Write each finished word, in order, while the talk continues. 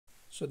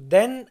So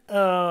then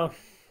the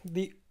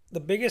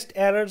biggest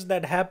errors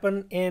that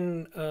happen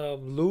in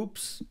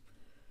loops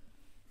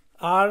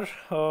are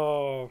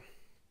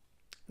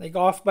like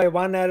off by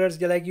one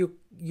errors. Like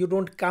you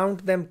don't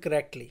count them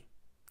correctly.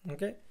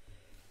 Okay,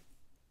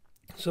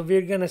 so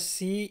we're gonna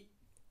see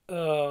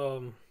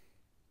um,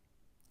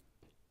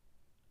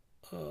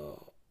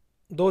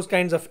 those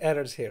kinds of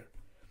errors here.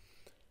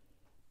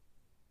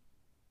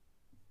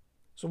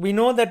 So we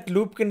know that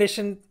loop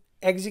condition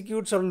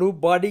executes, or loop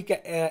body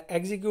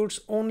executes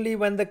only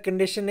when the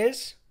condition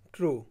is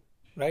true,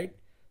 right?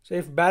 So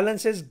if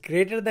balance is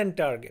greater than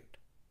target,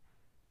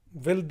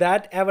 will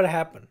that ever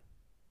happen?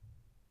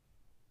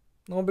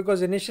 No,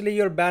 because initially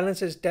your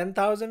balance is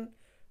 10,000,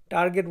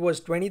 target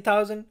was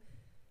 20,000.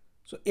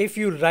 So if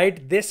you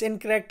write this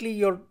incorrectly,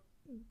 your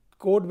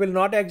code will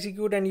not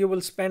execute and you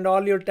will spend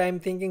all your time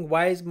thinking,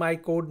 why is my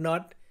code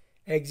not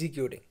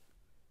executing,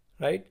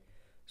 right?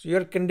 So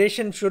your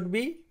condition should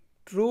be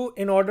true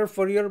in order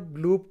for your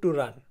loop to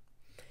run.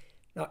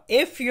 Now,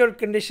 if your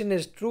condition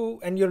is true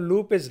and your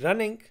loop is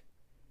running,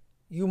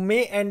 you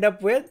may end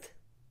up with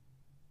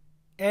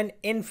an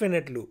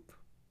infinite loop,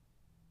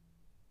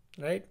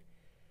 right?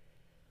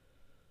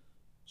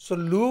 So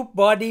loop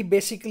body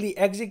basically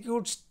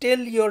executes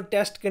till your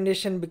test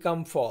condition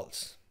become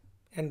false.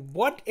 And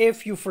what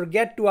if you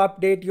forget to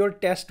update your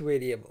test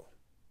variable,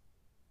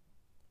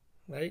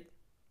 right?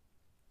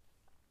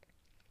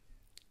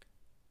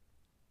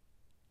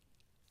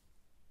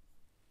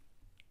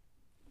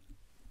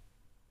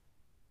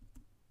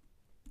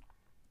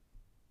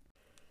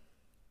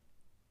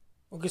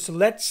 Okay, so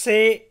let's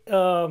say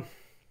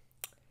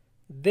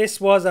this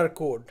was our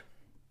code.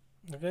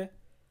 Okay,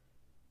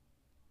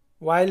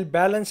 while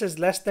balance is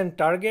less than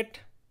target,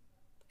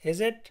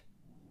 is it?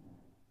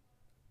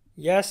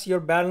 Yes, your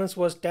balance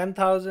was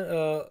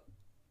 10,000.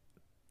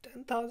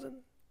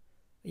 10,000?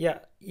 Yeah,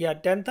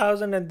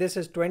 10,000, and this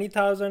is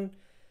 20,000.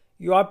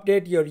 You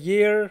update your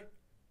year,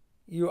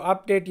 you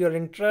update your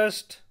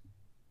interest,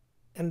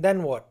 and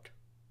then what?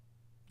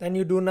 Then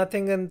you do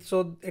nothing, and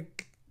so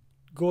it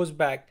goes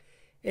back.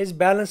 Is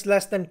balance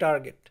less than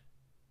target?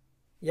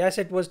 Yes,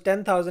 it was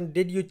 10,000.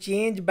 Did you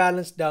change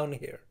balance down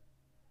here?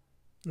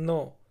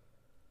 No.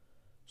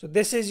 So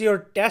this is your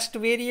test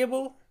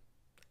variable,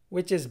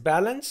 which is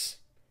balance,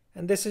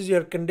 and this is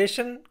your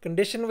condition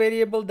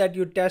variable that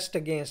you test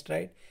against,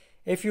 right?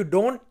 If you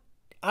don't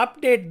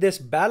update this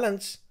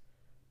balance,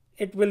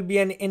 it will be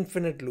an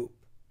infinite loop,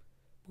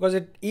 because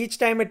each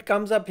time it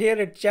comes up here,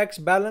 it checks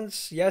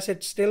balance. Yes,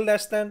 it's still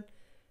less than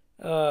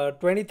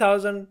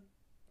 20,000.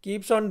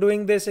 Keeps on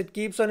doing this. It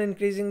keeps on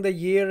increasing the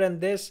year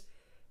and this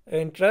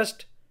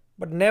interest,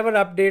 but never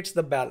updates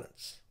the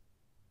balance,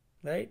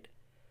 right?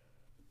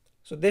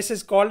 So this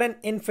is called an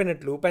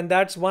infinite loop, and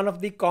that's one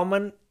of the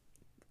common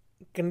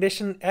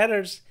condition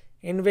errors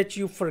in which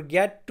you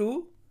forget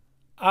to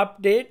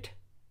update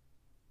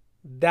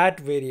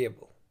that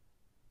variable.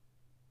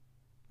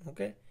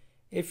 Okay,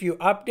 if you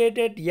update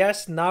it,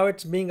 yes, now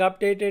it's being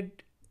updated,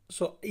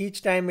 so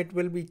each time it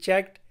will be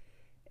checked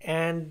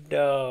and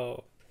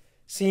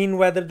seen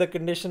whether the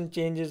condition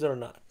changes or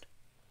not.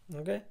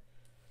 Okay,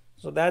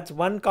 so that's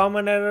one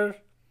common error.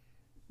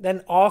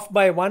 Then off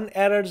by one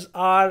errors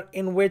are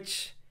in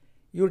which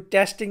you're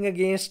testing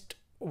against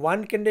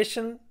one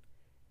condition,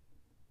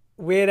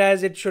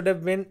 whereas it should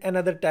have been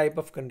another type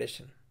of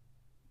condition.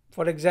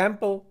 For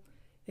example,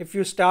 if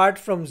you start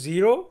from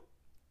 0,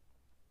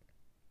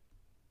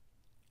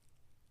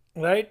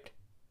 right?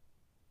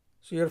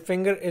 So your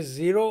finger is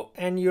 0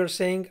 and you're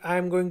saying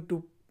I'm going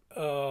to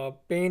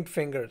paint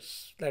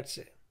fingers, let's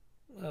say,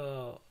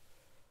 on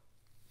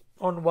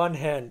one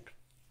hand.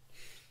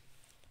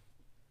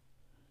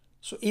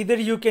 So either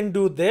you can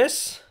do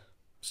this,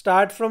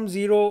 start from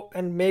 0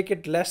 and make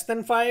it less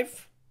than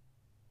 5,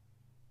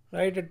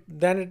 right?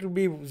 Then it will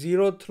be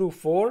 0 through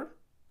 4.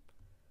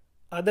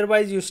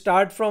 Otherwise, you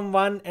start from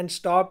 1 and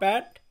stop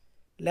at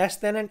less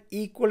than and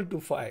equal to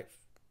 5,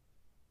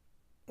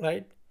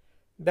 right?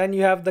 Then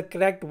you have the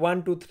correct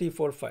 1, 2, 3,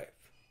 4, 5.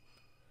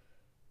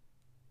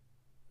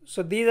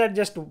 So these are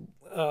just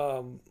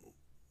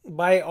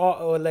by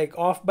like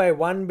off by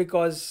 1,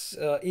 because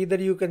either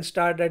you can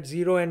start at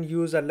 0 and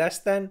use a less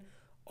than,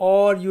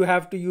 or you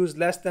have to use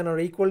less than or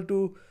equal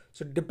to.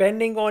 So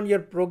depending on your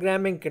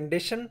programming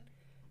condition,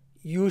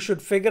 you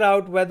should figure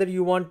out whether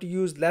you want to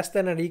use less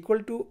than or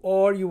equal to,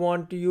 or you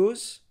want to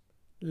use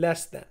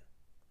less than,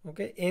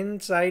 okay,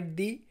 inside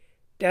the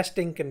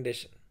testing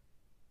condition.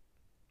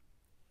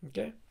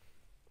 Okay.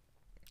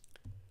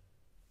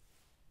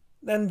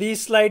 Then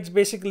these slides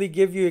basically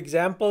give you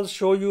examples,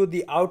 show you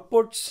the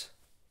outputs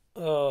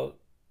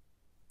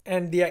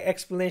and the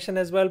explanation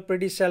as well.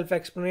 Pretty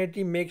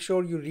self-explanatory. Make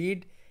sure you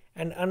read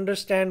and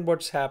understand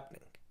what's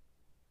happening.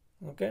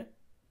 Okay.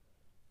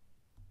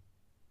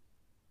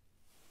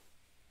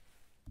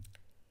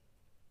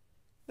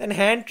 Then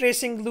hand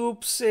tracing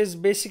loops is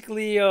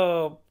basically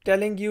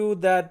telling you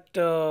that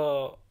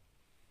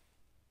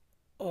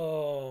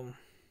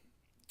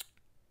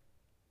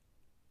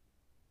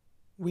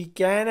we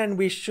can and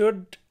we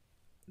should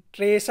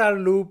trace our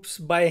loops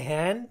by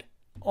hand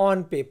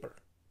on paper,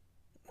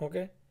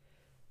 okay,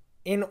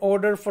 in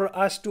order for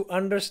us to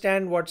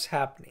understand what's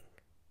happening.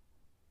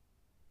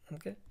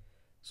 Okay,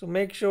 so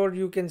make sure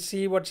you can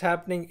see what's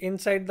happening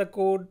inside the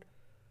code.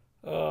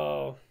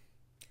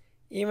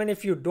 Even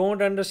if you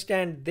don't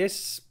understand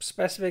this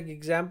specific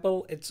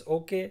example, it's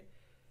okay.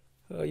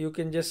 You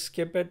can just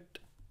skip it.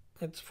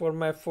 It's for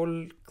my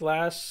full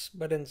class,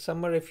 but in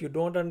summer, if you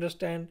don't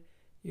understand,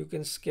 you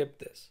can skip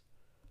this.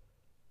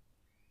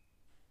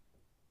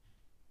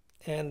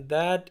 And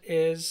that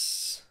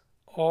is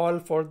all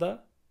for the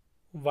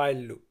while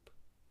loop.